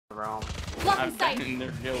realm. I've been in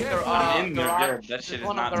their guild. I'm in their guild. That shit is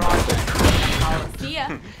not normal. See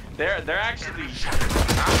ya. They're actually.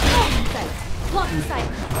 Blocking sight.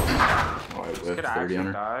 Oh, I This whipped kid 30 actually on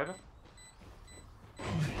her. died.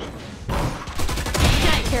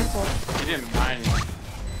 Careful. He didn't mind me.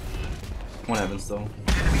 One heaven still.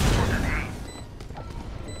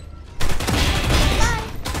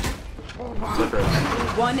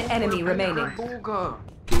 One enemy remaining. Booga.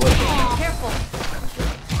 He was though. Careful.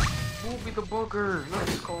 Booby the booger.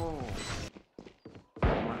 Let's go.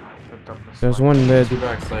 There's one there. Two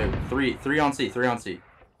back side. Three on C. Three on C.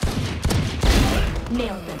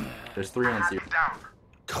 Nailed them. There's three on C.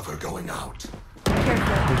 Cover going out.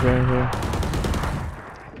 Careful. He's right here.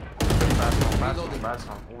 Bad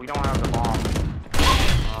song. We don't have the bomb.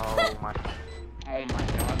 Oh my. Oh my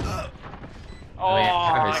god. Oh, Oh, yeah,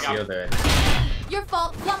 I I have a got. shield there. Your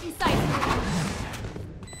fault. Blocking sight.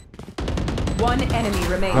 One enemy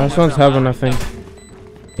remaining. Last one's heaven, I think.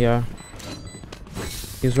 Yeah.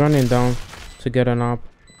 He's running down to get an op.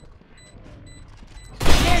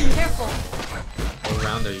 Very careful. What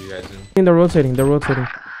round are you guys in? They're rotating. They're rotating.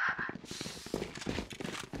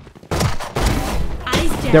 Eyes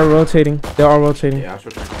down. They're rotating. They're all rotating. Yeah,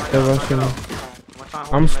 sure. They're rushing me.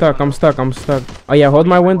 I'm stuck. I'm stuck. I'm stuck. Oh yeah, hold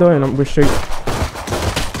my window and we're straight.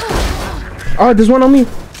 Oh, there's one on me.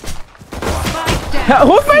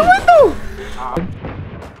 Hold my window.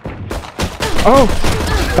 Oh.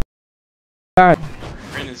 God.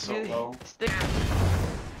 Rin is so low.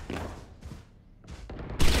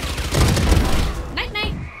 Night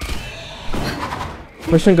night.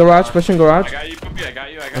 Pushing garage. Pushing I garage. got you, Poopy. I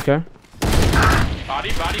got you. I got Okay. you. Body,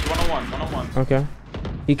 101, 101. Okay.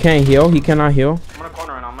 He can't heal. He cannot heal. I'm gonna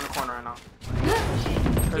corner right now. I'm gonna corner right now.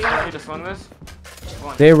 Chris, ready to swing this?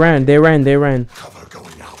 Swing. They ran. They ran. They ran. Cover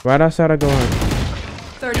going out. Right outside of garage.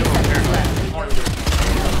 30 seconds left.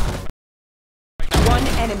 One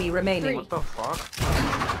enemy remaining. What the fuck?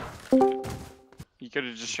 You could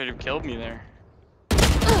have just straight up killed me there.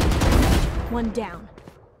 One down.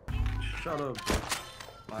 Shut up.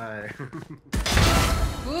 Bye.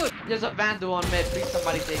 Good. There's a vandal on mid. Please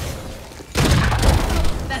somebody take it.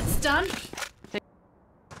 That's done.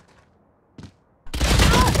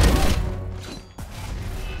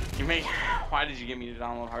 You make. Why did you get me to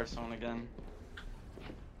download Hearthstone again?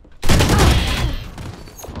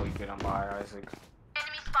 Oh, you get him by Isaac.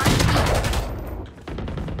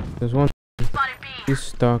 There's one. He's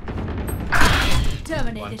stuck.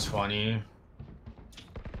 Terminated. 120.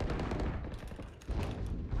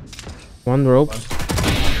 One rope.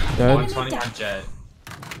 Dead. 120 on Jet.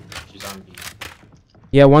 She's on B.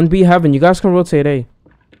 Yeah, 1B heaven. You guys can rotate A.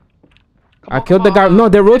 I killed the guy. No,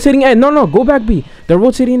 they're rotating A. No, go back B. They're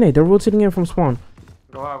rotating A. They're rotating A from spawn.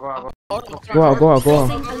 Go out, go out, Go out, go out, go out.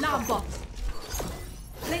 Placing alarm bot.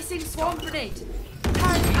 Placing swarm grenade.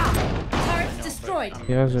 Turret out. Turret destroyed.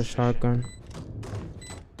 He has a shotgun.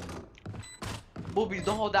 Boobies,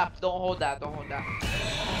 don't hold that. Don't hold that. Don't hold that.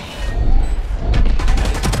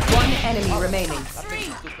 One enemy remaining.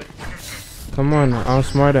 Stupid. Come on, I'll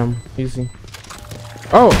smart him. Easy.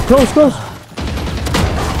 Oh, close.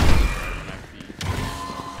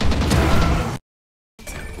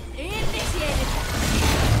 Initiated.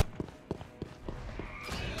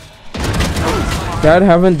 Dad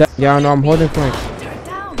haven't died. Yeah, no, I'm holding flank. Turret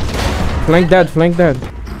down. Flank that.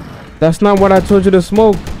 That's not what I told you to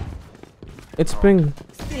smoke. It's ping.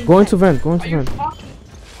 Go into vent. And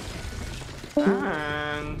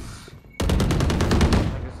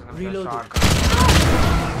reload.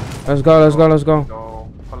 Let's go. Go.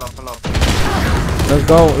 Pull up.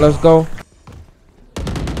 Let's go.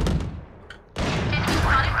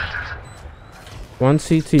 One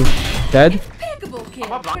CT. Dead. Impeccable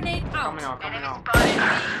kill. Grenade Coming out. out.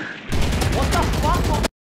 What the fuck?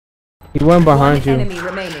 He went behind One you. enemy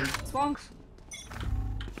remaining. Swunks.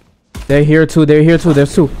 They're here too.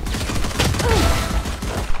 There's two.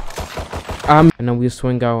 And then we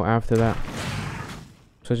swing out after that.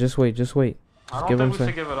 So just wait. I don't give him think we some.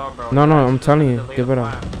 should give it up, bro. No, I'm telling you, give it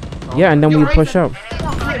up. Yeah, and then we push up.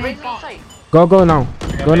 Go now.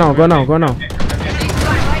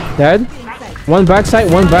 Dead. One backside.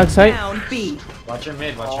 Down B. Watch your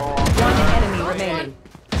mid, watch your One enemy remaining.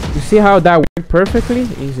 You see how that worked perfectly?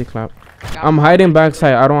 Easy clap. I'm hiding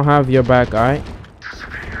backside. I don't have your back, alright?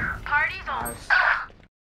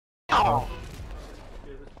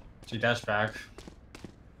 She dashed back.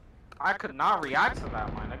 I could not react to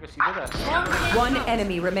that, man. I guess you did that. One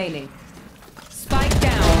enemy remaining. Spike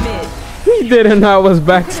down mid. He didn't know I was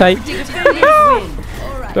backside. Defenders win.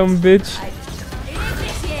 Dumb bitch.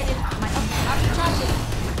 Initiated. My charges.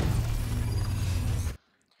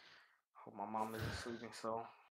 Hope my mom isn't sleeping so. bro.